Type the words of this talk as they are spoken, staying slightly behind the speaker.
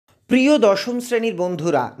প্রিয় দশম শ্রেণীর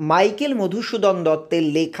বন্ধুরা, মাইকেল মধুসূদন দত্তের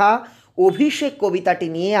লেখা অভিষেক কবিতাটি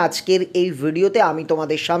নিয়ে আজকের এই ভিডিওতে আমি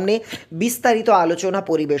তোমাদের সামনে বিস্তারিত আলোচনা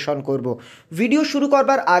পরিবেশন করব। ভিডিও শুরু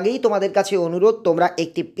করবার আগেই তোমাদের কাছে অনুরোধ, তোমরা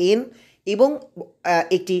একটি পেন এবং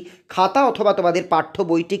একটি খাতা অথবা তোমাদের পাঠ্য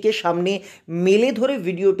বইটিকে সামনে মেলে ধরে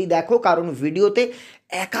ভিডিওটি দেখো, কারণ ভিডিওতে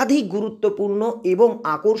একাধিক গুরুত্বপূর্ণ এবং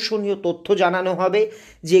আকর্ষণীয় তথ্য জানানো হবে,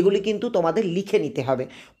 যেগুলি কিন্তু তোমাদের লিখে নিতে হবে।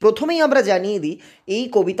 প্রথমেই আমরা জানিয়ে দিই এই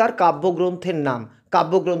কবিতার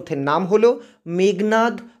কাব্যগ্রন্থের নাম হলো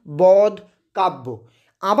মেঘনাদ বধ কাব্য।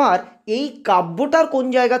 আবার এই কাব্যটার কোন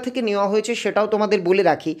জায়গা থেকে নেওয়া হয়েছে সেটাও তোমাদের বলে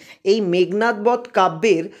রাখি। এই মেঘনাদ বধ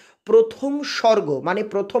কাব্যের প্রথম সর্গ মানে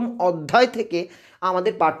প্রথম অধ্যায় থেকে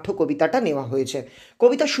আমাদের পাঠ্য কবিতাটা নেওয়া হয়েছে।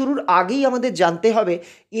 কবিতা শুরুর আগেই আমাদের জানতে হবে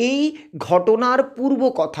এই ঘটনার পূর্ব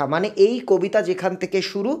কথা, মানে এই কবিতা যেখান থেকে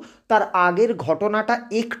শুরু তার আগের ঘটনাটা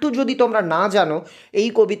একটু যদি তোমরা না জানো, এই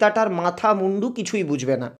কবিতাটার মাথা মুন্ডু কিছুই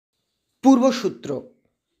বুঝবে না। পূর্বসূত্র: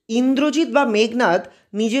 ইন্দ্রজিৎ বা মেঘনাদ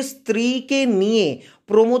নিজের স্ত্রীকে নিয়ে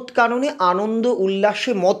প্রমোদকাননে আনন্দ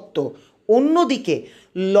উল্লাসে মত্ত। অন্যদিকে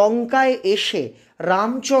লঙ্কায় এসে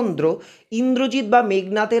রামচন্দ্র ইন্দ্রজিৎ বা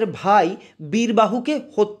মেঘনাদের ভাই বীরবাহুকে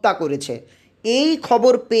হত্যা করেছে। এই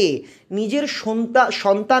খবর পেয়ে নিজের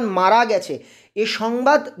সন্তান মারা গেছে এ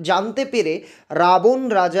সংবাদ জানতে পেরে রাবণ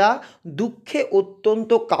রাজা দুঃখে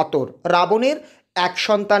অত্যন্ত কাতর। রাবণের এক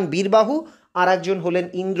সন্তান বীরবাহু, আর একজন হলেন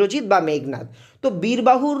ইন্দ্রজিৎ বা মেঘনাদ। তো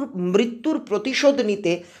বীরবাহুর মৃত্যুর প্রতিশোধ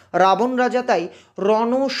নিতে রাবণ রাজা তাই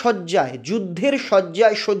রণসজ্জায়, যুদ্ধের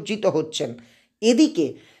সজ্জায় সজ্জিত হচ্ছেন। এদিকে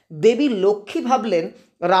দেবী লক্ষ্মী ভাবলেন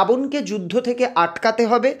রাবণকে যুদ্ধ থেকে আটকাতে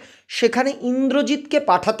হবে, সেখানে ইন্দ্রজিৎকে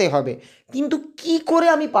পাঠাতে হবে। কিন্তু কি করে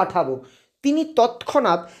আমি পাঠাবো? তিনি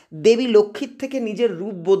তৎক্ষণাৎ দেবী লক্ষ্মীর থেকে নিজের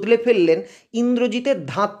রূপ বদলে ফেললেন ইন্দ্রজিতের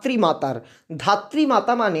ধাত্রীমাতার।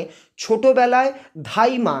 ধাত্রীমাতা মানে ছোটোবেলায়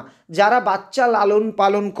ধাইমা, যারা বাচ্চা লালন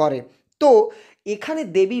পালন করে। তো এখানে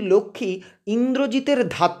দেবী লক্ষ্মী ইন্দ্রজিতের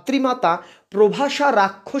ধাত্রীমাতা প্রভাসা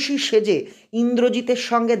রাক্ষসী সেজে ইন্দ্রজিতের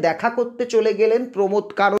সঙ্গে দেখা করতে চলে গেলেন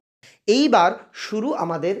প্রমোদকানন। এইবার শুরু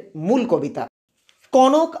আমাদের মূল কবিতা।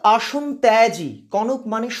 কনক আসন ত্যাজি, কনক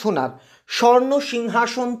মানে সোনার, স্বর্ণ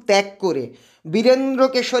সিংহাসন ত্যাগ করে বীরেন্দ্র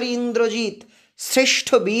কেশরী ইন্দ্রজিৎ, শ্রেষ্ঠ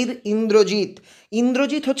বীর ইন্দ্রজিৎ।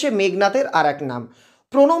 ইন্দ্রজিৎ হচ্ছে মেঘনাদের আর এক নাম।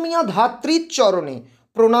 প্রণমিয়া ধাত্রীর চরণে,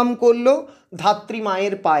 প্রণাম করল ধাত্রী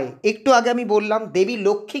মায়ের পায়ে। একটু আগে আমি বললাম দেবী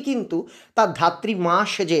লক্ষ্মী কিন্তু তার ধাত্রী মা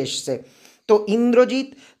সেজে এসছে। তো ইন্দ্রজিৎ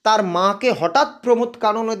তার মাকে হঠাৎ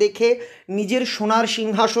প্রমোদকাননে দেখে নিজের সোনার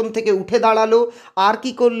সিংহাসন থেকে উঠে দাঁড়ালো, আর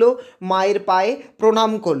কি করলো, মায়ের পায়ে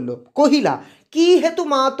প্রণাম করলো। কহিলা, কি হেতু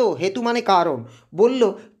মা? তো হেতু মানে কারণ। বলল,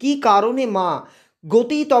 কি কারণে মা?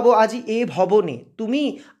 গতি তব আজি এ ভবনে, তুমি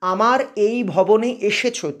আমার এই ভবনে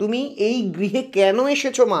এসেছো, তুমি এই গৃহে কেন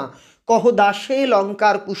এসেছো মা? কহ দাসে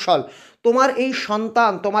লঙ্কার কুশল, তোমার এই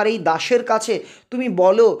সন্তান, তোমার এই দাসের কাছে তুমি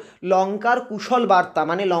বলো লঙ্কার কুশল বার্তা,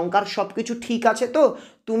 মানে লঙ্কার সব কিছু ঠিক আছে তো,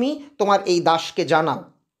 তুমি তোমার এই দাসকে জানাও।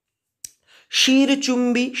 শির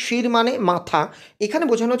চুম্বি, শির মানে মাথা, এখানে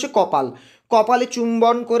বোঝানো হচ্ছে কপাল। কপালে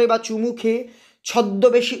চুম্বন করে বা চুমু খেয়ে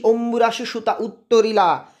ছদ্মবেশী অম্বুরাশি সুতা উত্তরিলা।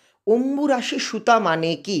 অম্বুরাশি সুতা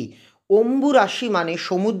মানে কি? অম্বুরাশি মানে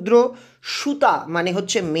সমুদ্র, সুতা মানে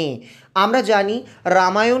হচ্ছে মেয়ে। আমরা জানি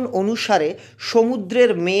রামায়ণ অনুসারে সমুদ্রের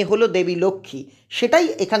মেয়ে হলো দেবী লক্ষ্মী, সেটাই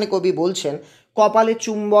এখানে কবি বলছেন। কপালে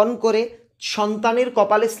চুম্বন করে, সন্তানের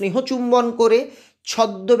কপালে স্নেহ চুম্বন করে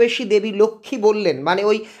ছদ্মবেশী দেবী লক্ষ্মী বললেন, মানে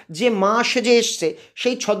ওই যে মা সেজে এসছে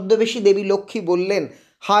সেই ছদ্মবেশী দেবী লক্ষ্মী বললেন,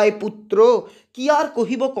 হায় পুত্র, কি আর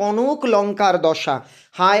কহিব কনক লঙ্কার দশা।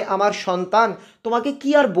 হায় আমার সন্তান, তোমাকে কি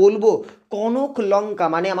আর বলবো, কনক লঙ্কা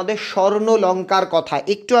মানে আমাদের স্বর্ণ লঙ্কার কথা।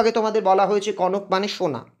 একটু আগে তোমাদের বলা হয়েছে কনক মানে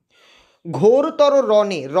সোনা। ঘোরতর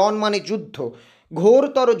রণে, রণ মানে যুদ্ধ,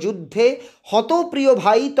 ঘোরতর যুদ্ধে হতপ্রিয়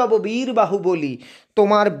ভাই তব বীরবাহু বলি,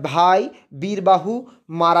 তোমার ভাই বীরবাহু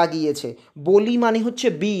মারা গিয়েছে। বলি মানে হচ্ছে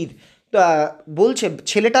বীর, বলছে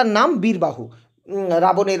ছেলেটার নাম বীরবাহু,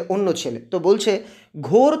 রাবণের অন্য ছেলে। তো বলছে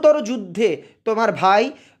ঘোরতর যুদ্ধে তোমার ভাই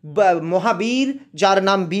মহাবীর যার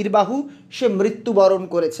নাম বীরবাহু সে মৃত্যুবরণ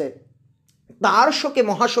করেছে। তার শোকে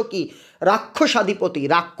মহাশোকী রাক্ষসাধিপতি,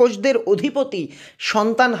 রাক্ষসদের অধিপতি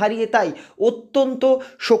সন্তান হারিয়ে তাই অত্যন্ত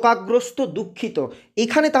শোকাগ্রস্ত, দুঃখিত।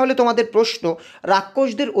 এখানে তাহলে তোমাদের প্রশ্ন,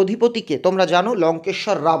 রাক্ষসদের অধিপতিকে তোমরা জানো,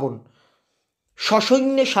 লঙ্কেশ্বর রাবণ।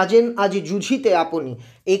 সসৈন্যে সাজেন আজি যুঝিতে আপনি,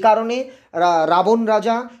 এ কারণে রাবণ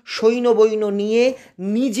রাজা সৈন্যবৈন্য নিয়ে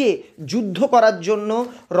নিজে যুদ্ধ করার জন্য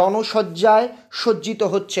রণসজ্জায় সজ্জিত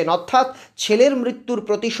হচ্ছেন, অর্থাৎ ছেলের মৃত্যুর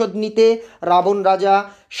প্রতিশোধ নিতে রাবণ রাজা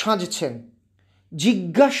সাজছেন।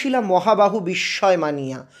 জিজ্ঞাসিলা মহাবাহু বিস্ময়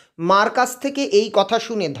মানিয়া, মার কাছ থেকে এই কথা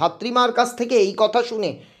শুনে, ধাত্রীমার কাছ থেকে এই কথা শুনে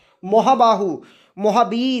মহাবাহু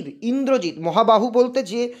মহাবীর ইন্দ্রজিৎ, মহাবাহু বলতে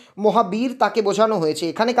যে মহাবীর তাকে বোঝানো হয়েছে।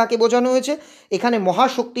 এখানে কাকে বোঝানো হয়েছে? এখানে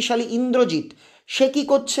মহাশক্তিশালী ইন্দ্রজিৎ। সে কি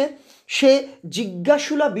করছে? সে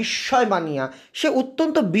জিজ্ঞাসুলা বিস্ময় মানিয়া, সে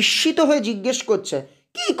অত্যন্ত বিস্মিত হয়ে জিজ্ঞেস করছে,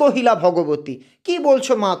 কি কহিলা ভগবতী, কি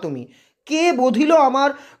বলছো মা তুমি? কে বধিল আমার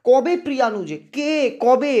কবে প্রিয়ানুজে? কে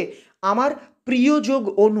কবে আমার প্রিয়যোগ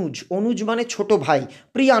অনুজ, অনুজ মানে ছোট ভাই,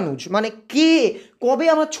 প্রিয়ানুজ মানে কে কবে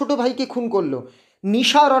আমার ছোট ভাইকে খুন করলো?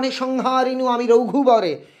 নিশারণে সংহারিনু আমি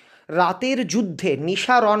রঘুবরে, রাতের যুদ্ধে,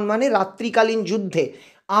 নিশারণ মানে রাত্রিকালীন যুদ্ধে,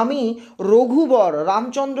 আমি রঘুবর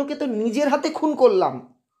রামচন্দ্রকে তো নিজের হাতে খুন করলাম।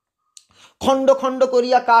 খণ্ড খণ্ড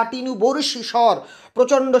করিয়া কাটিনু বর্ষি স্বর,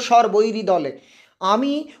 প্রচণ্ড স্বর বৈরী দলে,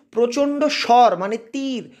 আমি প্রচণ্ড স্বর মানে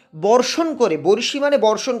তীর বর্ষণ করে, বর্ষি মানে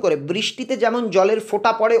বর্ষণ করে, বৃষ্টিতে যেমন জলের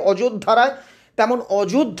ফোঁটা পড়ে অযোধ্যারায়, তেমন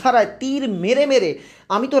অযোধ্যারায় তীর মেরে মেরে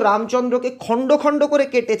আমি তো রামচন্দ্রকে খণ্ড খণ্ড করে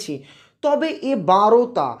কেটেছি। তবে এ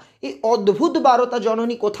বারতা, এ অদ্ভুত বারতা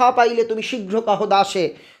জননী কোথা পাইলে তুমি শীঘ্র কাহ দাসে।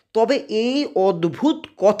 তবে এই অদ্ভুত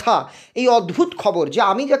কথা, এই অদ্ভুত খবর যে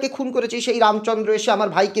আমি যাকে খুন করেছি সেই রামচন্দ্র এসে আমার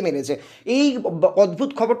ভাইকে মেরেছে, এই অদ্ভুত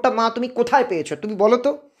খবরটা মা তুমি কোথায় পেয়েছো? তুমি বলো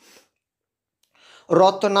তো।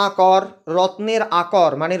 রত্নাকর, রত্নের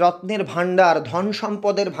আকর মানে রত্নের ভাণ্ডার, ধন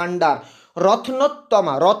সম্পদের ভাণ্ডার,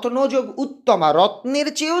 রত্নোত্তমা, রত্নযোগ উত্তমা, রত্নের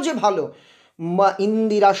চেয়েও যে ভালো,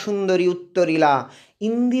 ইন্দিরা সুন্দরী উত্তরিলা,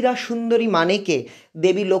 ইন্দিরা সুন্দরী মানে কে?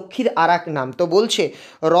 দেবী লক্ষ্মীর আর এক নাম। তো বলছে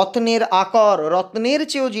রত্নের আকর, রত্নের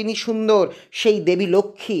চেয়েও যিনি সুন্দর সেই দেবী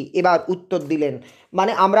লক্ষ্মী এবার উত্তর দিলেন।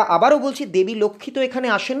 মানে আমরা আবারও বলছি, দেবী লক্ষ্মী তো এখানে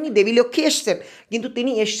আসেননি, দেবী লক্ষ্মী এসছেন, কিন্তু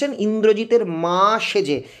তিনি এসছেন ইন্দ্রজিতের মা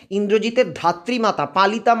সেজে, ইন্দ্রজিতের ধাত্রীমাতা,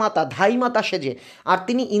 পালিতা মাতা, ধাই মাতা সেজে, আর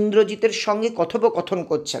তিনি ইন্দ্রজিতের সঙ্গে কথোপকথন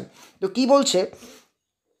করছেন। তো কি বলছে?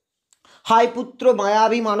 হায় পুত্র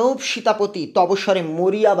মায়াবী মানব সীতাপতি, তবস্বরে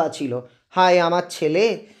মরিয়া বাঁচিল। হায় আমার ছেলে,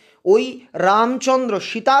 ওই রামচন্দ্র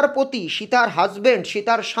সীতার পতি, সীতার হাজব্যান্ড,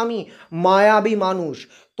 সীতার স্বামী, মায়াবী মানুষ,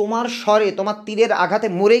 তোমার স্বরে, তোমার তীরের আঘাতে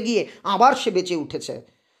মরে গিয়ে আবার সে বেঁচে উঠেছে।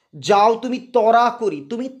 যাও তুমি তরা করি,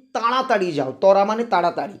 তুমি তাড়াতাড়ি যাও, তরা মানে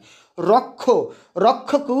তাড়াতাড়ি। রক্ষ, রক্ষ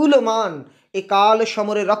কুলমান, এ কাল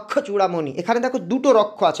সমরে রক্ষ চূড়ামণি। এখানে দেখো দুটো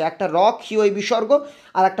রক্ষ আছে, একটা রক্ষীয় এই বিসর্গ,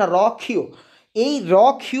 আর একটা রক্ষীয়। এই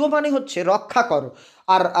রক্ষীয় মানে হচ্ছে রক্ষা করো,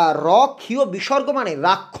 আর রক্ষীয় বিসর্গ মানে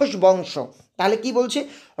রাক্ষস বংশ। তাহলে কি বলছে?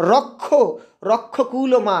 রক্ষ, রক্ষ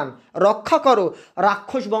কুলমান, রক্ষা করো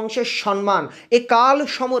রাক্ষস বংশের সম্মান, এ কাল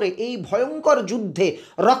সমরে, এই ভয়ঙ্কর যুদ্ধে,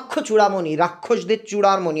 রক্ষ চূড়ামণি, রাক্ষসদের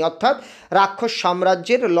চূড়ামণি, অর্থাৎ রাক্ষস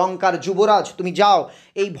সাম্রাজ্যের লঙ্কার যুবরাজ, তুমি যাও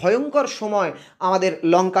এই ভয়ঙ্কর সময় আমাদের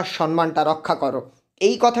লঙ্কার সম্মানটা রক্ষা করো।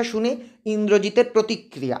 এই কথা শুনে ইন্দ্রজিতের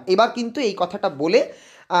প্রতিক্রিয়া। এবার কিন্তু এই কথাটা বলে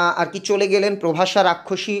আর কি চলে গেলেন প্রভাষা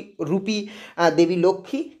রাক্ষসী রূপী দেবী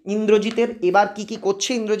লক্ষ্মী। ইন্দ্রজিতের এবার কি কি করছে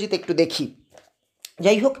ইন্দ্রজিৎ একটু দেখি।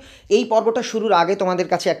 যাই হোক, এই পর্বটা শুরুর আগে তোমাদের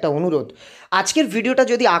কাছে একটা অনুরোধ, আজকের ভিডিওটা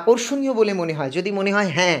যদি আকর্ষণীয় বলে মনে হয়, যদি মনে হয়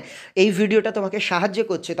হ্যাঁ এই ভিডিওটা তোমাকে সাহায্য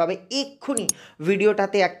করছে, তবে এক্ষুনি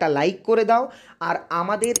ভিডিওটাতে একটা লাইক করে দাও। আর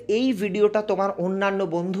আমাদের এই ভিডিওটা তোমার অন্যান্য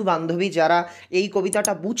বন্ধু বান্ধবী যারা এই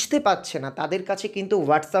কবিতাটা বুঝতে পারছে না তাদের কাছে কিন্তু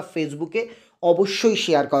হোয়াটসঅ্যাপ, ফেসবুকে অবশ্যই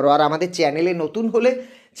শেয়ার করো। আর আমাদের চ্যানেলে নতুন হলে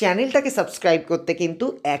চ্যানেলটাকে সাবস্ক্রাইব করতে কিন্তু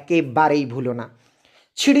একেবারেই ভুলো না।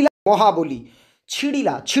 ছিড়িলা মহাবলী,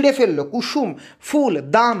 ছিঁড়িলা ছিঁড়ে ফেললো, কুসুম ফুল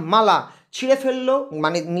দাম মালা ছিঁড়ে ফেললো,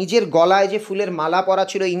 মানে নিজের গলায় যে ফুলের মালা পরা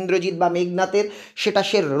ছিল ইন্দ্রজিৎ বা মেঘনাথের, সেটা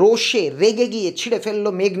সে রোষে রেগে গিয়ে ছিঁড়ে ফেললো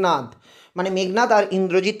মেঘনাথ। মানে মেঘনাথ আর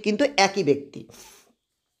ইন্দ্রজিৎ কিন্তু একই ব্যক্তি।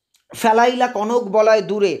 ফেলাইলা কনক বলায়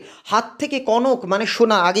দূরে, হাত থেকে কনক মানে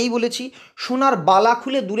সোনা, আগেই বলেছি সোনার বালা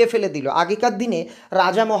খুলে দূরে ফেলে দিল। আগেকার দিনে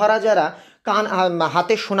রাজা মহারাজারা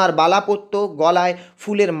হাতে সোনার বালা পরতো, গলায়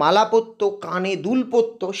ফুলের মালা পরতো, কানে দুল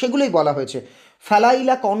পরতো, সেগুলোই বলা হয়েছে।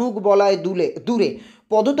 ফেলাইলা কনক বলায় দূরে,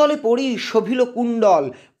 পদতলে পড়ি শোভিল কুণ্ডল,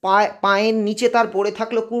 পায়ের নিচে তার পড়ে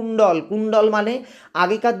থাকলো কুণ্ডল। কুণ্ডল মানে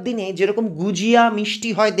আগেকার দিনে যেরকম গুজিয়া মিষ্টি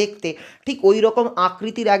হয় দেখতে, ঠিক ওই রকম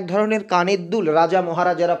আকৃতির এক ধরনের কানের দুল রাজা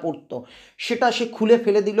মহারাজারা পরতো, সেটা সে খুলে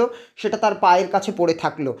ফেলে দিল, সেটা তার পায়ের কাছে পড়ে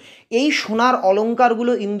থাকলো। এই সোনার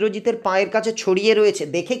অলঙ্কারগুলো ইন্দ্রজিতের পায়ের কাছে ছড়িয়ে রয়েছে,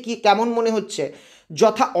 দেখে কি কেমন মনে হচ্ছে?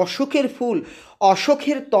 যথা অশোকের ফুল,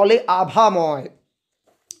 অশোকের তলে আভাময়।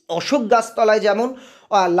 অশোক গাছতলায় যেমন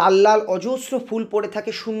লাল লাল অজস্র ফুল পড়ে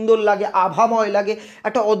থাকে, সুন্দর লাগে, আভাময় লাগে,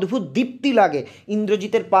 একটা অদ্ভুত দীপ্তি লাগে।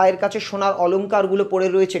 ইন্দ্রজিতের পায়ের কাছে সোনার অলঙ্কারগুলো পড়ে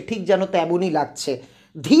রয়েছে, ঠিক যেন তেমনই লাগছে।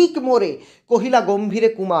 ধিক মোরে কহিলা গম্ভীরে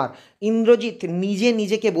কুমার, ইন্দ্রজিৎ নিজে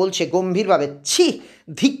নিজেকে বলছে গম্ভীরভাবে, ছি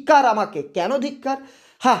ধিক্কার আমাকে, কেন ধিক্কার?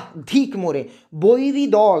 হ্যাঁ, ধিক মোরে, বৈরী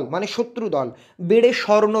দল মানে শত্রু দল, বেড়ে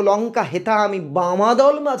স্বর্ণ লঙ্কা হেতা আমি, বামা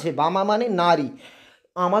দল মাঝে, বামা মানে নারী,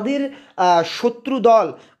 আমাদের শত্রু দল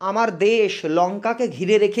আমার দেশ লঙ্কাকে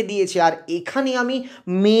ঘিরে রেখে দিয়েছে, আর এখানে আমি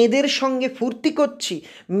মেয়েদের সঙ্গে ফুর্তি করছি,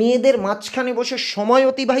 মেয়েদের মাঝখানে বসে সময়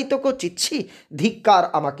অতিবাহিত করছি, ছি ধিক্কার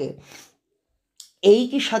আমাকে। এই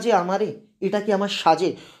কি সাজে আমারে, এটা কি আমার সাজে?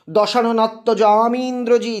 দশানন আত্মজ আমি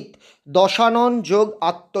ইন্দ্রজিৎ, দশানন যোগ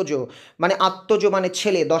আত্মজ, মানে আত্মজ মানে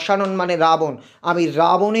ছেলে, দশানন মানে রাবণ, আমি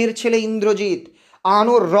রাবণের ছেলে ইন্দ্রজিৎ,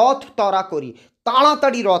 আনো রথ তরা করি,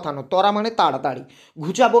 তাড়াতাড়ি রথ আনো, তরা মানে তাড়াতাড়ি,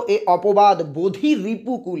 ঘুচাবো এ অপবাদ বোধি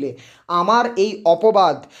রিপুকুলে, আমার এই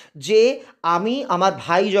অপবাদ যে আমি আমার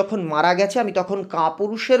ভাই যখন মারা গেছে আমি তখন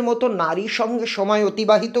কাপুরুষের মতো নারীর সঙ্গে সময়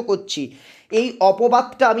অতিবাহিত করছি, এই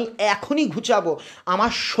অপবাদটা আমি এখনই ঘুচাবো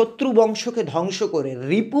আমার শত্রু বংশকে ধ্বংস করে।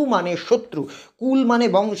 রিপু মানে শত্রু, কুল মানে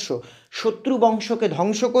বংশ, শত্রু বংশকে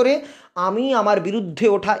ধ্বংস করে আমি আমার বিরুদ্ধে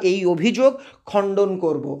ওঠা এই অভিযোগ খণ্ডন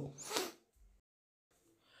করব।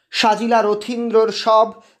 সাজিলা রথীন্দ্রর সব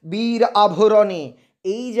বীর আভরণে,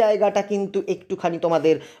 এই জায়গাটা কিন্তু একটুখানি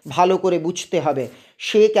তোমাদের ভালো করে বুঝতে হবে।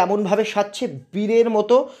 সে কেমনভাবে সাজছে? বীরের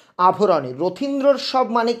মতো আভরণে। রথীন্দ্রর সব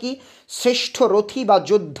মানে কি? শ্রেষ্ঠ রথী বা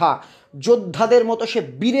যোদ্ধা, যোদ্ধাদের মতো সে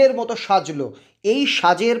বীরের মতো সাজলো। এই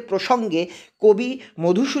সাজের প্রসঙ্গে কবি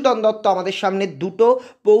মধুসূদন দত্ত আমাদের সামনে দুটো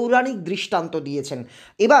পৌরাণিক দৃষ্টান্ত দিয়েছেন।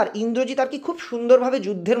 এবার ইন্দ্রজিৎ আর কি খুব সুন্দরভাবে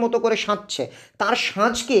যুদ্ধের মতো করে সাজছে, তার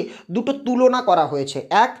সাজকে দুটো তুলনা করা হয়েছে।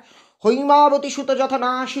 এক, হৈমাবতী সুত যথা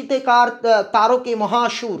নাসিতে কার তারকে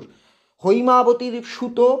মহাসুর, হৈমাবতীর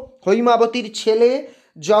সুত, হৈমাবতীর ছেলে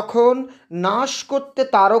যখন নাশ করতে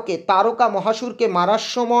তারকে, তারকা মহাসুরকে মারার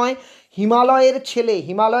সময় হিমালয়ের ছেলে,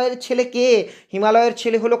 হিমালয়ের ছেলে কে? হিমালয়ের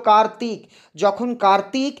ছেলে হলো কার্তিক, যখন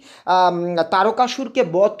কার্তিক তারকাসুরকে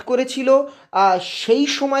বধ করেছিল সেই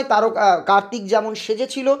সময় কার্তিক যেমন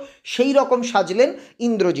সেজেছিল সেই রকম সাজলেন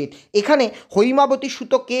ইন্দ্রজিৎ। এখানে হৈমাবতী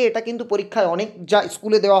সুত কে, এটা কিন্তু পরীক্ষায় অনেক যা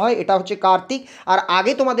স্কুলে দেওয়া হয়, এটা হচ্ছে কার্তিক। আর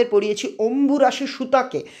আগে তোমাদের পড়িয়েছি অম্বুরাশি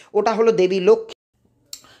সুতাকে, ওটা হলো দেবী লক্ষ্মী।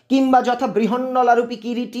 কিংবা যথা বৃহন্নলারূপী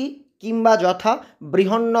কিরীটি, কিংবা যথা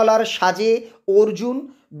বৃহন্নলার সাজে অর্জুন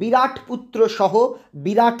বিরাট পুত্র সহ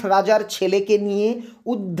বিরাট রাজার ছেলেকে নিয়ে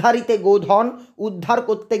উদ্ধারিতে গোধন, উদ্ধার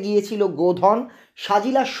করতে গিয়েছিল গোধন,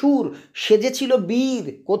 সাজিলা সুর সেজেছিল বীর,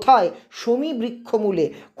 কোথায়? শমী বৃক্ষমূলে,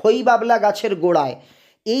 খইবাবলা গাছের গোড়ায়।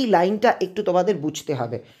 এই লাইনটা একটু তোমাদের বুঝতে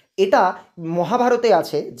হবে। এটা মহাভারতে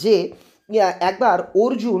আছে যে একবার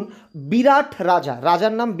অর্জুন বিরাট রাজা,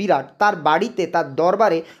 রাজার নাম বিরাট, তার বাড়িতে তার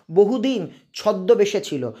দরবারে বহুদিন ছদ্মবেশে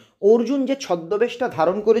ছিল। অর্জুন যে ছদ্মবেশটা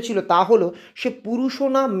ধারণ করেছিল তা হলো সে পুরুষও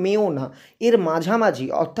না মেয়েও না, এর মাঝামাঝি,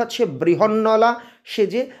 অর্থাৎ সে বৃহন্নলা, সে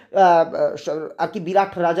যে আর কি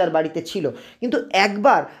বিরাট রাজার বাড়িতে ছিল। কিন্তু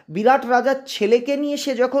একবার বিরাট রাজার ছেলেকে নিয়ে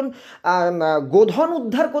সে যখন গোধন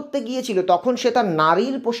উদ্ধার করতে গিয়েছিল তখন সে তার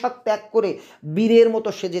নারীর পোশাক ত্যাগ করে বীরের মতো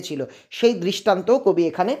সেজেছিল। সেই দৃষ্টান্তও কবি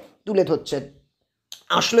এখানে তুলে ধরছেন।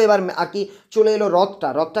 আসলো এবার আর কি চলে এলো রথটা।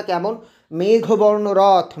 রথটা কেমন? মেঘবর্ণ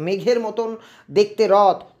রথ, মেঘের মতন দেখতে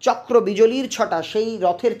রথ, চক্র বিজলির ছটা, সেই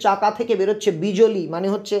রথের চাকা থেকে বেরোচ্ছে বিজলি মানে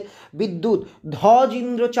হচ্ছে বিদ্যুৎ, ধ্বজ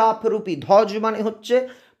ইন্দ্রচাপ রূপী, ধ্বজ মানে হচ্ছে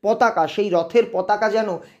পতাকা, সেই রথের পতাকা যেন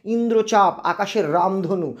ইন্দ্রচাপ, আকাশের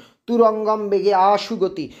রামধনু, তুরঙ্গম বেগে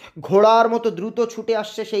আশুগতি, ঘোড়ার মতো দ্রুত ছুটে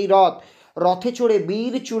আসছে সেই রথ, রথে চড়ে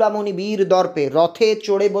বীর চূড়ামণি বীর দর্পে, রথে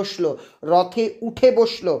চড়ে বসলো, রথে উঠে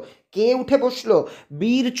বসলো, কে উঠে বসলো?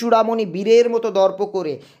 বীর চূড়ামণি বীরের মতো দর্প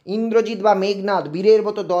করে, ইন্দ্রজিৎ বা মেঘনাথ বীরের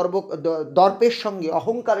মতো দর্পের সঙ্গে,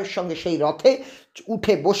 অহংকারের সঙ্গে সেই রথে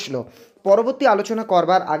উঠে বসলো। পরবর্তী আলোচনা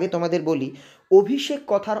করবার আগে তোমাদের বলি অভিষেক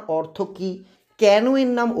কথার অর্থ কি, কেন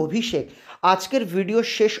এর নাম অভিষেক, আজকের ভিডিওর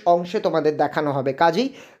শেষ অংশে তোমাদের দেখানো হবে। কাজেই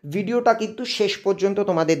ভিডিওটা কিন্তু শেষ পর্যন্ত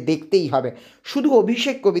তোমাদের দেখতেই হবে। শুধু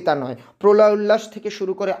অভিষেক কবিতা নয়, প্রলয় উল্লাস থেকে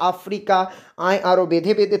শুরু করে আফ্রিকা, আয় আরও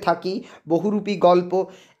বেঁধে বেঁধে থাকি, বহুরূপী গল্প,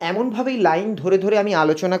 এমনভাবেই লাইন ধরে ধরে আমি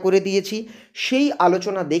আলোচনা করে দিয়েছি। সেই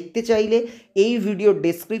আলোচনা দেখতে চাইলে এই ভিডিওর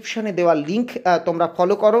ডেসক্রিপশানে দেওয়া লিঙ্ক তোমরা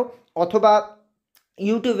ফলো করো, অথবা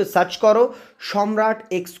ইউটিউবে সার্চ করো সম্রাট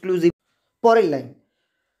এক্সক্লুসিভ। পরের লাইন,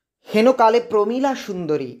 হেনকালে প্রমীলা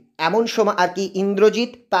সুন্দরী, এমন সময় আর কি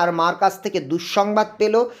ইন্দ্রজিৎ তার মার কাছ থেকে দুঃসংবাদ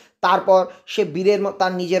পেল, তারপর সে বীরের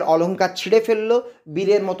তার নিজের অলংকার ছিঁড়ে ফেললো,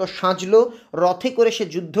 বীরের মতো সাজলো, রথে করে সে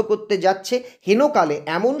যুদ্ধ করতে যাচ্ছে। হেনকালে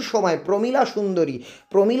এমন সময় প্রমীলা সুন্দরী,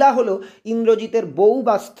 প্রমীলা হলো ইন্দ্রজিতের বউ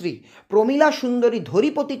বা স্ত্রী, প্রমীলা সুন্দরী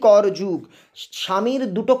ধরিপতি কর যুগ, স্বামীর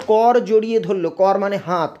দুটো কর জড়িয়ে ধরলো, কর মানে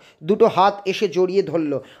হাত, দুটো হাত এসে জড়িয়ে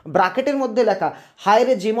ধরলো, ব্রাকেটের মধ্যে লেখা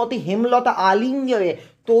হায়রে যেমতি হেমলতা আলিঙ্গে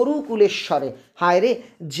তরু কুলেশ্বরে, হায়রে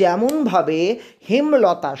যেমনভাবে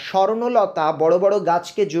হেমলতা স্বর্ণলতা বড় বড়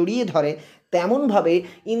গাছকে জড়িয়ে ধরে তেমনভাবে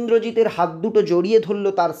ইন্দ্রজিতের হাত দুটো জড়িয়ে ধরল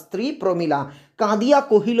তার স্ত্রী প্রমীলা। কাঁদিয়া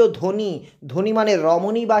কহিল ধনী, ধনী মানে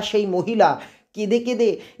রমণী বা সেই মহিলা, কেঁদে কেঁদে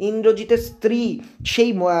ইন্দ্রজিতের স্ত্রী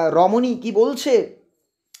সেই রমণী কি বলছে?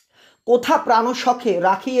 কোথা প্রাণসখে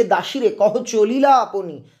রাখিয়ে দাসীরে কহ চলিলা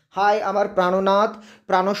আপনি। হায় আমার প্রাণনাথ,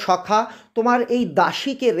 প্রাণসখা, তোমার এই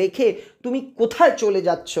দাসীকে রেখে তুমি কোথায় চলে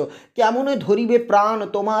যাচ্ছ? কেমনে ধরিবে প্রাণ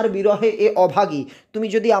তোমার বিরহে এ অভাগী। তুমি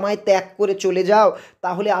যদি আমায় ত্যাগ করে চলে যাও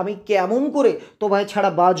তাহলে আমি কেমন করে তোমায়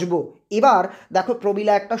ছাড়া বাঁচব। এবার দেখো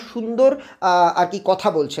প্রমীলা একটা সুন্দর আর কি কথা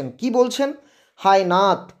বলছেন। কি বলছেন? হায়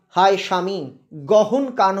নাথ, হায় স্বামী, গহন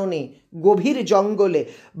কাননে গভীর জঙ্গলে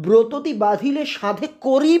ব্রততি বাঁধিলে সাধে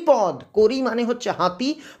করি পদ। করি মানে হচ্ছে হাতি,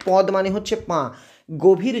 পদ মানে হচ্ছে পা।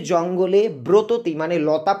 গভীর জঙ্গলে ব্রততি মানে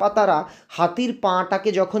লতা পাতারা হাতির পাটাকে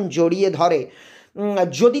যখন জড়িয়ে ধরে,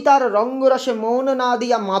 যদি তার রঙ্গরসে মন না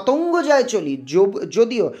দিয়া মাতঙ্গ যায় চলি।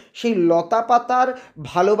 যদিও সেই লতা পাতার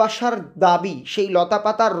ভালোবাসার দাবি, সেই লতা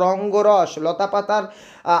পাতার রঙ্গরস, লতা পাতার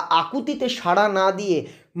আকুতিতে সাড়া না দিয়ে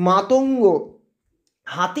মাতঙ্গ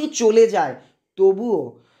হাতি চলে যায়,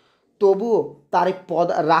 তবুও তার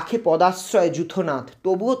রাখে পদাশ্রয় যূথনাথ।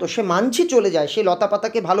 তবুও তো সে মানছি চলে যায়, সে লতা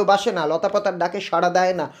পাতাকে ভালোবাসে না, লতা পাতার ডাকে সাড়া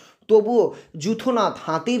দেয় না, তবুও যূথনাথ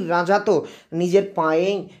হাতির রাজা তো নিজের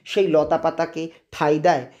পায়েই সেই লতা পাতাকে ঠাঁই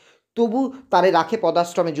দেয়, তবু তারে রাখে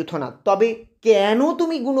পদাশ্রমে যূথনাথ। তবে কেন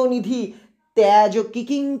তুমি গুণনিধি ত্যাজ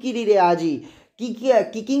কিকিঙ্কিরিরে আজি।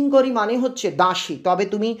 কিকিঙ্করি মানে হচ্ছে দাসী। তবে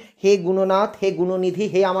তুমি হে গুণনাথ, হে গুণনিধি,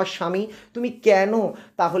 হে আমার স্বামী, তুমি কেন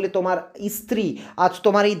তাহলে তোমার স্ত্রী আজ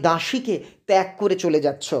তোমার এই দাসীকে ত্যাগ করে চলে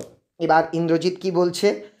যাচ্ছ? এবার ইন্দ্রজিৎ কি বলছে?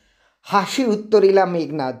 হাসি উত্তরিলা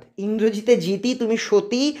মেঘনাদ। ইন্দ্রজিতে জিতি তুমি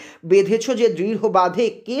সতী বেঁধেছ যে দৃঢ় বাঁধে,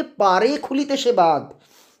 কে পারে খুলিতে সে বাঁধ।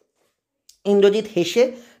 ইন্দ্রজিৎ হেসে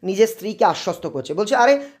নিজের স্ত্রীকে আশ্বস্ত করছে, বলছে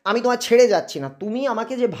আরে আমি তোমার ছেড়ে যাচ্ছি না, তুমি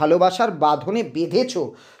আমাকে যে ভালোবাসার বাঁধনে বেঁধেছ,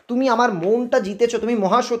 তুমি আমার মনটা জিতেছ, তুমি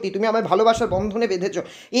মহাসতী, তুমি আমায় ভালোবাসার বন্ধনে বেঁধেছ,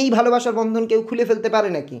 এই ভালোবাসার বন্ধন কেউ খুলে ফেলতে পারে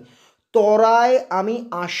নাকি? তরায় আমি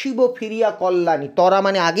আসিব ফিরিয়া কল্যাণী। তরা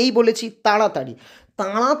মানে আগেই বলেছি তাড়াতাড়ি,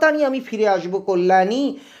 তাড়াতাড়ি আমি ফিরে আসব কল্যাণী।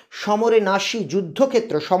 সমরে নাসি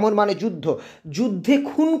যুদ্ধক্ষেত্র, সমর মানে যুদ্ধ, যুদ্ধে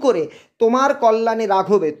খুন করে তোমার কল্যাণে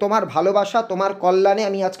রাঘবে, তোমার ভালোবাসা তোমার কল্যাণে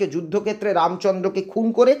আমি আজকে যুদ্ধক্ষেত্রে রামচন্দ্রকে খুন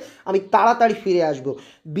করে আমি তাড়াতাড়ি ফিরে আসব।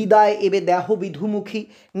 বিদায় এবে দেহ বিধুমুখী,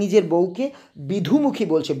 নিজের বউকে বিধুমুখী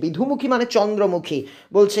বলছে, বিধুমুখী মানে চন্দ্রমুখী,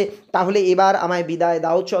 বলছে তাহলে এবার আমায় বিদায়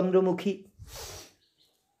দাও চন্দ্রমুখী।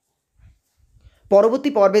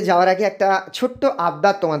 পরবর্তী পর্বে যাওয়ার আগে একটা ছোট্ট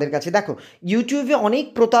আবদার তোমাদের কাছে। দেখো ইউটিউবে অনেক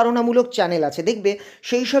প্রতারণামূলক চ্যানেল আছে, দেখবে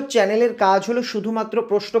সেই সব চ্যানেলের কাজ হলো শুধুমাত্র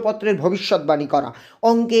প্রশ্নপত্রের ভবিষ্যৎবাণী করা,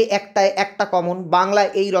 অঙ্কে একটায় একটা কমন,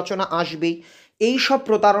 বাংলায় এই রচনা আসবেই। এই সব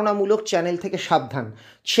প্রতারণামূলক চ্যানেল থেকে সাবধান।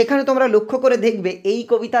 সেখানে তোমরা লক্ষ্য করে দেখবে এই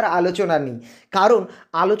কবিতার আলোচনা নেই, কারণ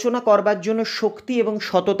আলোচনা করবার জন্য শক্তি এবং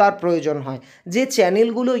সততার প্রয়োজন হয়। যে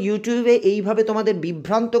চ্যানেলগুলো ইউটিউবে এইভাবে তোমাদের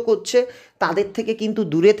বিভ্রান্ত করছে তাদের থেকে কিন্তু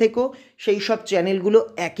দূরে থেকো। সেই সব চ্যানেলগুলো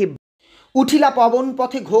উঠিলা পবন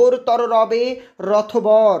পথে ঘোর তর রবে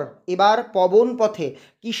রথবর। এবার পবন পথে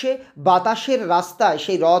কিসে? বাতাসের রাস্তায়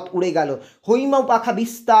সেই রথ উড়ে গেল। হৈম পাখা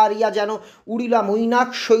বিস্তারিয়া যেন উড়িলা মৈনাক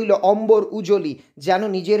শৈল অম্বর উজলি। যেন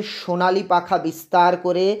নিজের সোনালি পাখা বিস্তার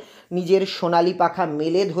করে, নিজের সোনালি পাখা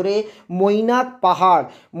মেলে ধরে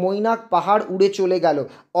মৈনাক পাহাড় উড়ে চলে গেল।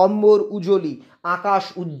 অম্বর উজলি, আকাশ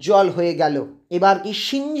উজ্জ্বল হয়ে গেল। এবার কি?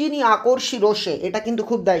 সিঞ্জিনী আকর্ষী রোষে। এটা কিন্তু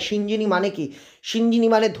খুব দেয়। সিঞ্জিনী মানে কি? সিঞ্জিনী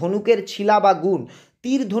মানে ধনুকের ছিলা বা গুণ।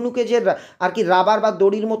 তীর ধনুকে যে আর কি রাবার বা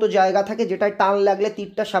দড়ির মতো জায়গা থাকে যেটায় টান লাগলে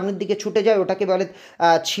তীরটা সামনের দিকে ছুটে যায়, ওটাকে বলে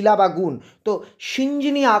ছিলা বা গুণ। তো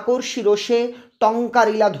সিঞ্জিনী আকর্ষী রোষে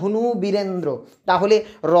টঙ্কারিলা ধনু বীরেন্দ্র। তাহলে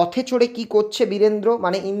রথে চড়ে কি করছে বীরেন্দ্র?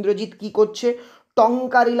 মানে ইন্দ্রজিৎ কি করছে?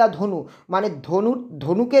 টঙ্কারিলা ধনু মানে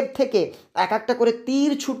ধনুকের থেকে এক একটা করে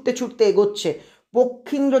তীর ছুটতে ছুটতে এগোচ্ছে।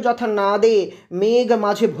 পক্ষীন্দ্র যথা না দে মেঘ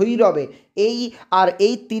মাঝে ভৈরবে।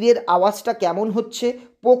 এই তীরের আওয়াজটা কেমন হচ্ছে?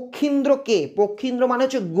 পক্ষীন্দ্র কে? পক্ষীন্দ্র মানে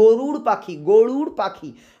হচ্ছে গরুড় পাখি।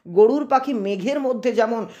 গরুড় পাখি মেঘের মধ্যে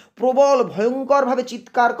যেমন প্রবল ভয়ঙ্করভাবে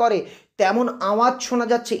চিৎকার করে, তেমন আওয়াজ শোনা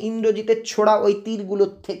যাচ্ছে ইন্দ্রজিতের ছোড়া ওই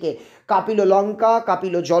তীরগুলোর থেকে। কাঁপিল লঙ্কা,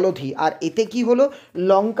 কাঁপিল জলধি। আর এতে কি হলো?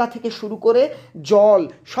 লঙ্কা থেকে শুরু করে জল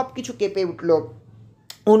সব কিছু কেঁপে উঠল।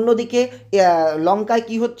 অন্যদিকে লঙ্কায়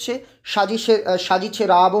কি হচ্ছে? সাজিছে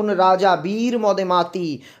রাবণ রাজা বীর মদে মাতি।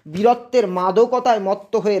 বীরত্বের মাদকতায়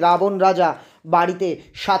মত্ত হয়ে রাবণ রাজা বাড়িতে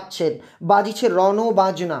সাজছেন। বাজিছে রণ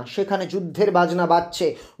বাজনা, সেখানে যুদ্ধের বাজনা বাজছে।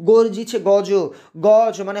 গর্জিছে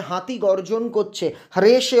গজ মানে হাতি গর্জন করছে।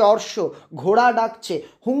 রেশে অর্শ, ঘোড়া ডাকছে।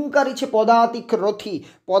 হুঙ্কারিছে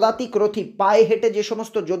পদাতিক রথী পায়ে হেঁটে যে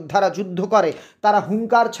সমস্ত যোদ্ধারা যুদ্ধ করে তারা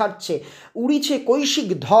হুঙ্কার ছাড়ছে। উড়িছে কৈশিক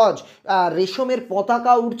ধ্বজ, রেশমের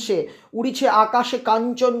পতাকা উড়িছে আকাশে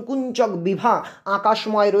কাঞ্চন কুঞ্চক বিভা।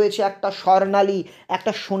 আকাশময় রয়েছে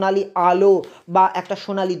একটা সোনালি আলো বা একটা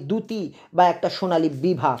সোনালি দ্যুতি বা একটা সোনালি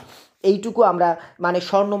বিভা। এইটুকু আমরা মানে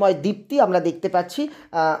স্বর্ণময় দীপ্তি আমরা দেখতে পাচ্ছি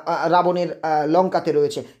রাবণের লঙ্কাতে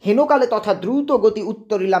রয়েছে। হেনকালে তথা দ্রুত গতি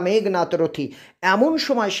উত্তরিলা মেঘনাথ রথী, এমন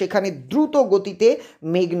সময় সেখানে দ্রুত গতিতে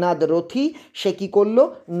মেঘনাথ রথী সে কী করলো,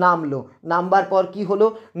 নামলো। নামবার পর কি হলো,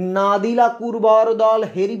 নাদিলা কুর্বর দল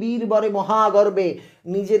হেরিবীর বরে মহাগর্বে,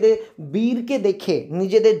 নিজেদের বীরকে দেখে,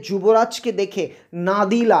 নিজেদের যুবরাজকে দেখে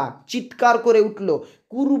নাদিলা চিৎকার করে উঠল,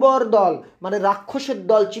 কুর্বর দল মানে রাক্ষসের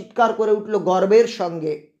দল চিৎকার করে উঠল গর্বের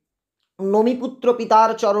সঙ্গে। নমিপুত্র পিতার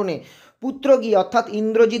চরণে, পুত্র গিয়ে অর্থাৎ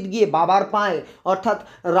ইন্দ্রজিৎ গিয়ে বাবার পায়ে অর্থাৎ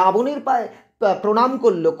রাবণের পায়ে প্রণাম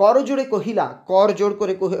করল, করজোড়ে কহিলা, কর জোর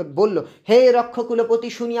করে বলল, হে রক্ষকুলপতি,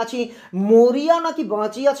 শুনিয়াছি মরিয়া নাকি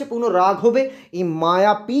বাঁচিয়াছে পুনঃ রাঘবে, এই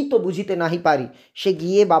মায়াপী তো বুঝিতে নাহি পারি। সে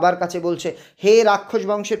গিয়ে বাবার কাছে বলছে, হে রাক্ষস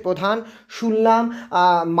বংশের প্রধান, শুনলাম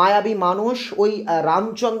মায়াবী মানুষ ওই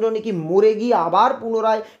রামচন্দ্র নাকি মরে গিয়ে আবার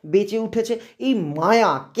পুনরায় বেঁচে উঠেছে, এই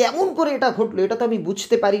মায়া কেমন করে এটা ঘটলো, এটা তো আমি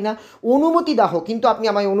বুঝতে পারি না, অনুমতি দাহ, কিন্তু আপনি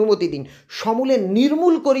আমায় অনুমতি দিন, সমূলে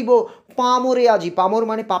নির্মূল করিব পামরে আজি, পামর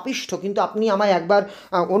মানে পাপিষ্ঠ, কিন্তু আপনি আমায় একবার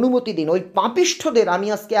অনুমতি দিন, ওই পাপিষ্ঠদের আমি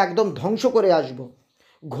আজকে একদম ধ্বংস করে আসব।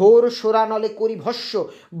 ঘোর সোরানলে করি ভস্য,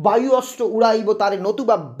 বায়ু অস্ত্র উড়াইব তারে,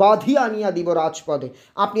 নতুবা বাঁধিয়া আনিয়া দিব রাজপদে।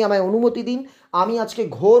 আপনি আমায় অনুমতি দিন, আমি আজকে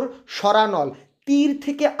ঘোর সরানল, তীর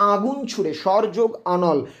থেকে আগুন ছুঁড়ে, স্বর যোগ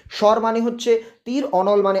অনল, স্বর মানে হচ্ছে তীর,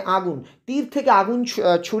 অনল মানে আগুন, তীর থেকে আগুন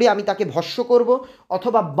ছুঁড়ে আমি তাকে ভস্য করব,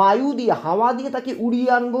 অথবা বায়ু দিয়ে হাওয়া দিয়ে তাকে উড়িয়ে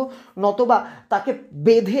আনবো, নতবা তাকে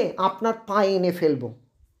বেঁধে আপনার পায়ে এনে ফেলবো।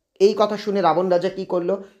 এই কথা শুনে রাবণ রাজা কী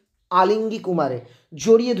করলো, আলিঙ্গি কুমারে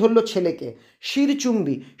জড়িয়ে ধরলো ছেলেকে,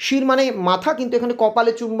 শিরচুম্বী, শির মানে মাথা, কিন্তু এখানে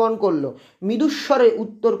কপালে চুম্বন করলো, মৃদুস্বরে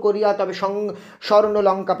উত্তর করিয়া তবে স্বর্ণ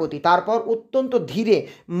লঙ্কাপতি, তারপর অত্যন্ত ধীরে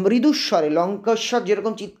মৃদুস্বরে, লঙ্কেশ্বর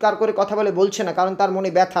যেরকম চিৎকার করে কথা বলে বলছে না, কারণ তার মনে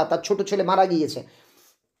ব্যথা, তার ছোট ছেলে মারা গিয়েছে।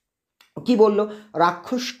 কি বলল,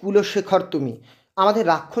 রাক্ষস কুলশেখর তুমি, আমাদের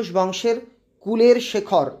রাক্ষস বংশের কুলের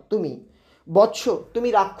শেখর তুমি, বৎস তুমি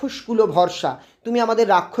রাক্ষস কুল ভরসা, তুমি আমাদের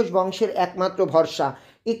রাক্ষস বংশের একমাত্র ভরসা,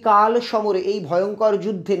 এ কাল সমরে এই ভয়ঙ্কর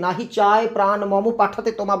যুদ্ধে নাহি চায় প্রাণ মম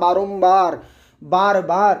পাঠাতে তোমা বারংবার,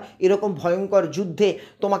 বারবার এরকম ভয়ঙ্কর যুদ্ধে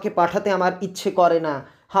তোমাকে পাঠাতে আমার ইচ্ছে করে না।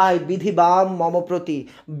 হায় বিধি বাম মম প্রতি,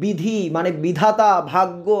 বিধি মানে বিধাতা,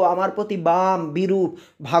 ভাগ্য আমার প্রতি বাম বিরূপ,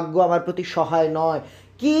 ভাগ্য আমার প্রতি সহায় নয়।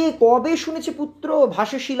 কে কবে শুনেছে পুত্র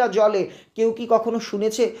ভাসে শিলা জলে, কেউ কি কখনো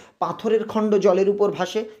শুনেছে পাথরের খণ্ড জলের উপর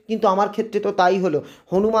ভাসে? কিন্তু আমার ক্ষেত্রে তো তাই হলো,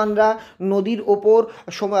 হনুমানরা নদীর ওপর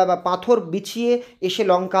পাথর বিছিয়ে এসে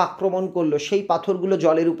লঙ্কা আক্রমণ করলো, সেই পাথরগুলো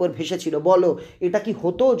জলের উপর ভেসেছিল। বলো এটা কি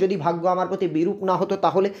হতো যদি ভাগ্য আমার প্রতি বিরূপ না হতো?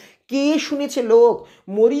 তাহলে কে শুনেছে লোক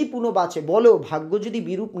মরি পুনঃ বাঁচে? বলো ভাগ্য যদি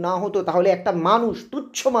বিরূপ না হতো তাহলে একটা মানুষ,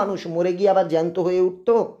 তুচ্ছ মানুষ মরে গিয়ে আবার জ্যান্ত হয়ে উঠত?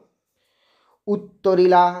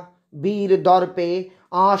 উত্তরিলা বীর দর্পে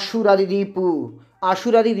আশুরারি রিপু,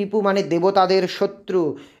 আশুরারি রিপু মানে দেবতাদের শত্রু।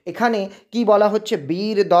 এখানে কি বলা হচ্ছে,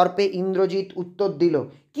 বীর দর্পে ইন্দ্রজিৎ উত্তর দিল,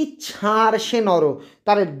 কি ছাড় সে নর,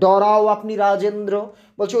 তারে ডরাও আপনি রাজেন্দ্র।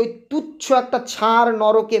 বলছে ওই তুচ্ছ একটা ছাড়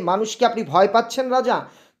নরকে, মানুষকে আপনি ভয় পাচ্ছেন রাজা?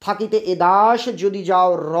 থাকিতে এ দাস যদি যাও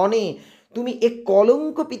রণে, তুমি এ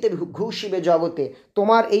কলঙ্ক পিতে ঘুষিবে জগতে,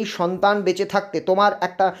 তোমার এই সন্তান বেঁচে থাকতে, তোমার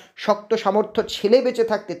একটা শক্ত সামর্থ্য ছেলে বেঁচে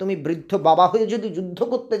থাকতে, তুমি বৃদ্ধ বাবা হয়ে যদি যুদ্ধ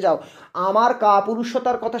করতে যাও, আমার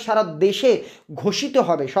কাপুরুষতার কথা সারা দেশে ঘোষিত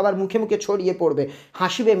হবে, সবার মুখে মুখে ছড়িয়ে পড়বে।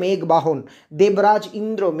 হাসিবে মেঘ বাহন দেবরাজ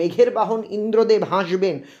ইন্দ্র, মেঘের বাহন ইন্দ্রদেব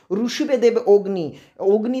হাসবেন, রুষিবে দেব অগ্নি,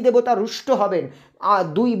 অগ্নিদেবতা রুষ্ট হবেন।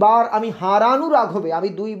 দুইবার আমি হারানু রাঘবে, আমি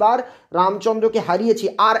দুইবার রামচন্দ্রকে হারিয়েছি,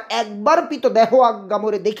 আর একবার পিত দেহ আজ্ঞা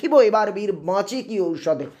মোরে, দেখিব এবার বীর বাঁচে কি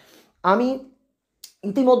ঔষধে। আমি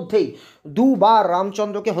ইতিমধ্যেই দুবার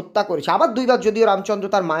রামচন্দ্রকে হত্যা করেছি, আবার দুইবার যদিও রামচন্দ্র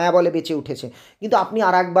তার মায়া বলে বেঁচে উঠেছে, কিন্তু আপনি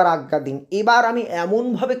আর একবার আজ্ঞা দিন, এবার আমি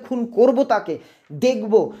এমনভাবে খুন করব তাকে,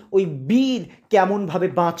 দেখব ওই বীর কেমনভাবে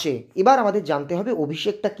বাঁচে। এবার আমাদের জানতে হবে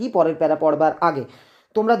অভিষেকটা কি, পরের প্যারা পড়বার আগে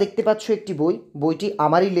তোমরা দেখতে পাচ্ছ একটি বই, বইটি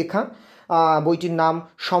আমারই লেখা, বইটির নাম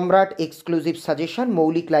সম্রাট এক্সক্লুসিভ সাজেশন,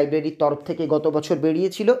 মৌলিক লাইব্রেরির তরফ থেকে গত বছর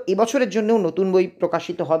বেরিয়েছিল, এবছরের জন্যও নতুন বই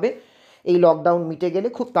প্রকাশিত হবে এই লকডাউন মিটে গেলে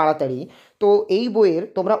খুব তাড়াতাড়ি। তো এই বইয়ের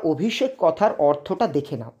তোমরা অভিষেক কথার অর্থটা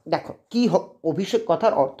দেখে নাও। দেখো কি অভিষেক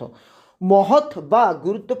কথার অর্থ, মহৎ বা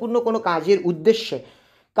গুরুত্বপূর্ণ কোনো কাজের উদ্দেশ্যে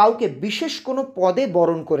কাউকে বিশেষ কোনো পদে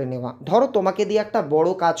বরণ করে নেওয়া। ধরো তোমাকে দিয়ে একটা বড়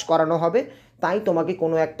কাজ করানো হবে, তাই তোমাকে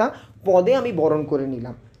কোনো একটা পদে আমি বরণ করে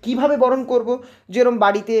নিলাম। কিভাবে বরণ করব? যেরকম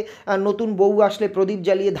বাড়িতে নতুন বউ আসলে প্রদীপ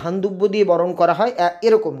জ্বালিয়ে ধান দুব্য দিয়ে বরণ করা হয়,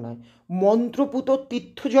 এরকম নয়, মন্ত্রপুত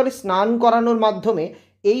তীর্থজলে স্নান করানোর মাধ্যমে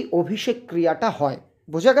এই অভিষেক ক্রিয়াটা হয়।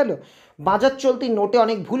 বোঝা গেল? বাজার চলতি নোটে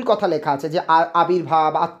অনেক ভুল কথা লেখা আছে, যে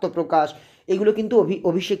আবির্ভাব, আত্মপ্রকাশ, এগুলো কিন্তু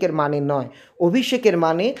অভিষেকের মানে নয়। অভিষেকের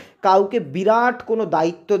মানে কাউকে বিরাট কোনো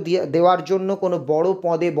দায়িত্ব দেওয়ার জন্য কোনো বড়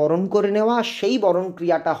পদে বরণ করে নেওয়া, সেই বরণ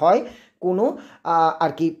ক্রিয়াটা হয় কোনো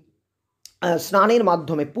আর কি স্নানের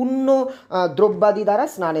মাধ্যমে, পুণ্য দ্রব্যাদি দ্বারা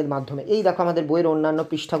স্নানের মাধ্যমে। এই দেখো আমাদের বইয়ের অন্যান্য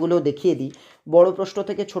পৃষ্ঠাগুলোও দেখিয়ে দিই, বড় প্রশ্ন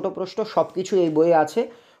থেকে ছোট প্রশ্ন সব কিছু এই বইয়ে আছে।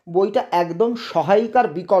 বইটা একদম সহায়িকার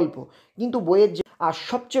বিকল্প, কিন্তু বইয়ের যে আর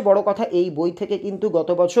সবচেয়ে বড় কথা, এই বই থেকে কিন্তু গত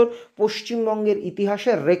বছর পশ্চিমবঙ্গের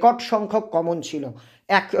ইতিহাসে রেকর্ড সংখ্যক কমন ছিল।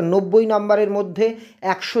 90 নাম্বারের মধ্যে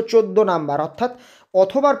 114 নাম্বার, অর্থাৎ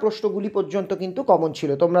অথবার প্রশ্নগুলি পর্যন্ত কিন্তু কমন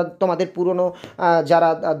ছিল। তোমাদের পুরনো যারা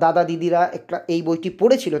দাদা দিদিরা এই বইটি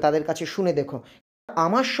পড়েছিল তাদের কাছে শুনে দেখো।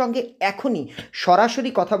 আমার সঙ্গে এখনই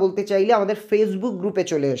সরাসরি কথা বলতে চাইলে আমাদের ফেসবুক গ্রুপে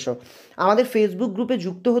চলে এসো। আমাদের ফেসবুক গ্রুপে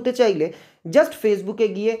যুক্ত হতে চাইলে জাস্ট ফেসবুকে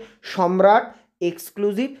গিয়ে সম্রাট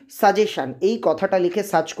এক্সক্লুসিভ সাজেশান এই কথাটা লিখে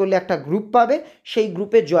সার্চ করলে একটা গ্রুপ পাবে, সেই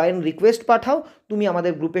গ্রুপে জয়েন রিকোয়েস্ট পাঠাও, তুমি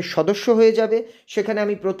আমাদের গ্রুপের সদস্য হয়ে যাবে। সেখানে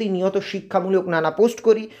আমি প্রতিনিয়ত শিক্ষামূলক নানা পোস্ট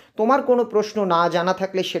করি। তোমার কোনো প্রশ্ন না জানা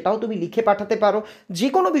থাকলে সেটাও তুমি লিখে পাঠাতে পারো, যে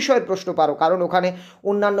কোনো বিষয়ের প্রশ্ন পারো, কারণ ওখানে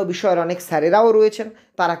অন্যান্য বিষয়ের অনেক স্যারেরাও রয়েছেন,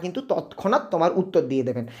 তারা কিন্তু তৎক্ষণাৎ তোমার উত্তর দিয়ে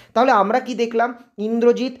দেবেন। তাহলে আমরা কি দেখলাম,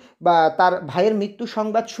 ইন্দ্রজিৎ বা তার ভাইয়ের মৃত্যু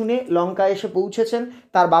সংবাদ শুনে লঙ্কায় এসে পৌঁছেছেন,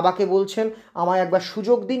 তার বাবাকে বলছেন আমায় একবার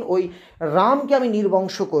সুযোগ দিন, ওই রামকে আমি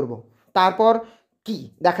নির্বংশ করব। তারপর কি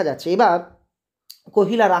দেখা যাচ্ছে, এবার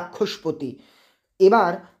কহিলা রাক্ষসপতি,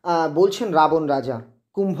 এবার বলছেন রাবণ রাজা,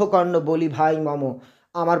 কুম্ভকর্ণ বলি ভাই মম,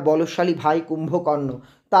 আমার বলশালী ভাই কুম্ভকর্ণ,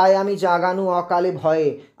 তাই আমি জাগানু অকালে ভয়ে,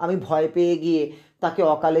 আমি ভয় পেয়ে গিয়ে তাকে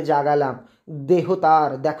অকালে জাগালাম। দেহ তার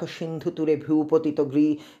দেখো সিন্ধু তুরে ভূপতিত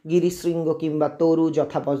গিরিশৃঙ্গ কিংবা তরু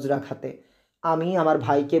যথা বজ্রাঘাতে। আমি আমার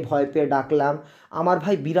ভাইকে ভয় পেয়ে ডাকলাম, আমার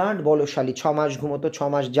ভাই বিরাট বলশালী, 6 মাস ঘুমোতো, 6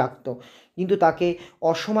 মাস জাগতো, কিন্তু তাকে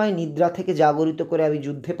অসময় নিদ্রা থেকে জাগরিত করে আমি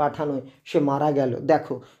যুদ্ধে পাঠানোয় সে মারা গেল।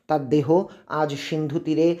 দেখো তার দেহ আজ সিন্ধু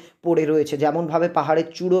তীরে পড়ে রয়েছে, যেমনভাবে পাহাড়ের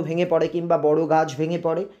চূড়ো ভেঙে পড়ে কিংবা বড় গাছ ভেঙে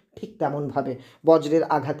পড়ে, ঠিক তেমনভাবে বজ্রের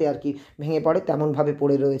আঘাতে আর কি ভেঙে পড়ে, তেমনভাবে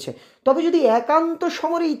পড়ে রয়েছে। তবে যদি একান্ত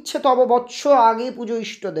সমরে ইচ্ছে তব বৎস আগে পুজো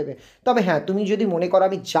ইষ্ট দেবে। তবে হ্যাঁ, তুমি যদি মনে করো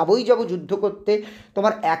আমি যাবই যাব যুদ্ধ করতে,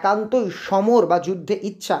 তোমার একান্ত সমর বা যুদ্ধে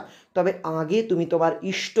ইচ্ছা, তবে আগে তুমি তোমার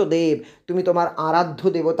ইষ্টদেব, তুমি তোমার আরাধ্য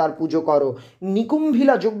দেবতার পুজো করো।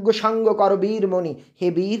 নিকুম্ভিলা যজ্ঞ সাঙ্গ করো বীরমণি, হে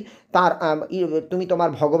বীর, তার তুমি তোমার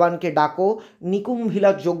ভগবানকে ডাকো,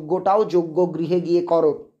 নিকুম্ভিলা যজ্ঞটাও যজ্ঞ গৃহে গিয়ে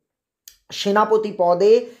করো, সেনাপতি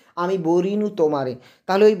পদে আমি বরিনু তোমারে।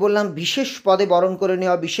 তাহলে ওই বললাম বিশেষ পদে বরণ করে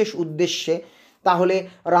নেওয়া, বিশেষ উদ্দেশ্যে। তাহলে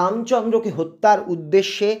রামচন্দ্রকে হত্যার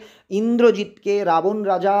উদ্দেশ্যে ইন্দ্রজিৎকে রাবণ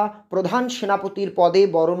রাজা প্রধান সেনাপতির পদে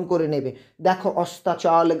বরণ করে নেবে। দেখো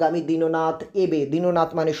অস্তাচলগামী দীননাথ এবে, দীননাথ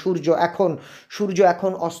মানে সূর্য, সূর্য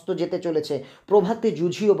এখন অস্ত যেতে চলেছে। প্রভাতে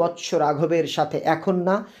যুঝিও বৎস রাঘবের সাথে, এখন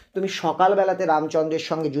না, তুমি সকালবেলাতে রামচন্দ্রের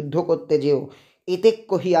সঙ্গে যুদ্ধ করতে যেও। এতে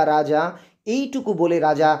কহিয়া রাজা, এইটুকু বলে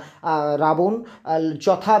রাজা রাবণ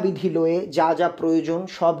যথাবিধি লয়ে যা যা প্রয়োজন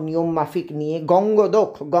সব নিয়ম মাফিক নিয়ে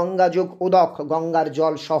গঙ্গোদক, গঙ্গাযোগ ওদক, গঙ্গার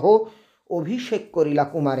জল সহ অভিষেক করিলা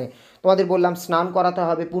কুমারে। তোমাদের বললাম স্নান করাতে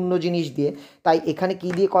হবে পুণ্য জিনিস দিয়ে, তাই এখানে কি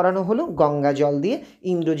দিয়ে করানো হলো, গঙ্গা জল দিয়ে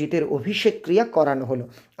ইন্দ্রজিতের অভিষেক ক্রিয়া করানো হলো।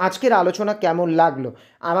 আজকের আলোচনা কেমন লাগলো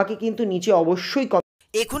আমাকে কিন্তু নিচে অবশ্যই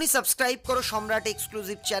এখনই সাবস্ক্রাইব করো সম্রাট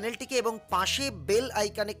এক্সক্লুসিভ চ্যানেলটিকে এবং পাশে বেল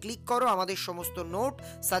আইকনে ক্লিক করো আমাদের সমস্ত নোট,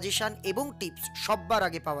 সাজেশন এবং টিপস সবার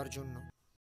আগে পাওয়ার জন্য।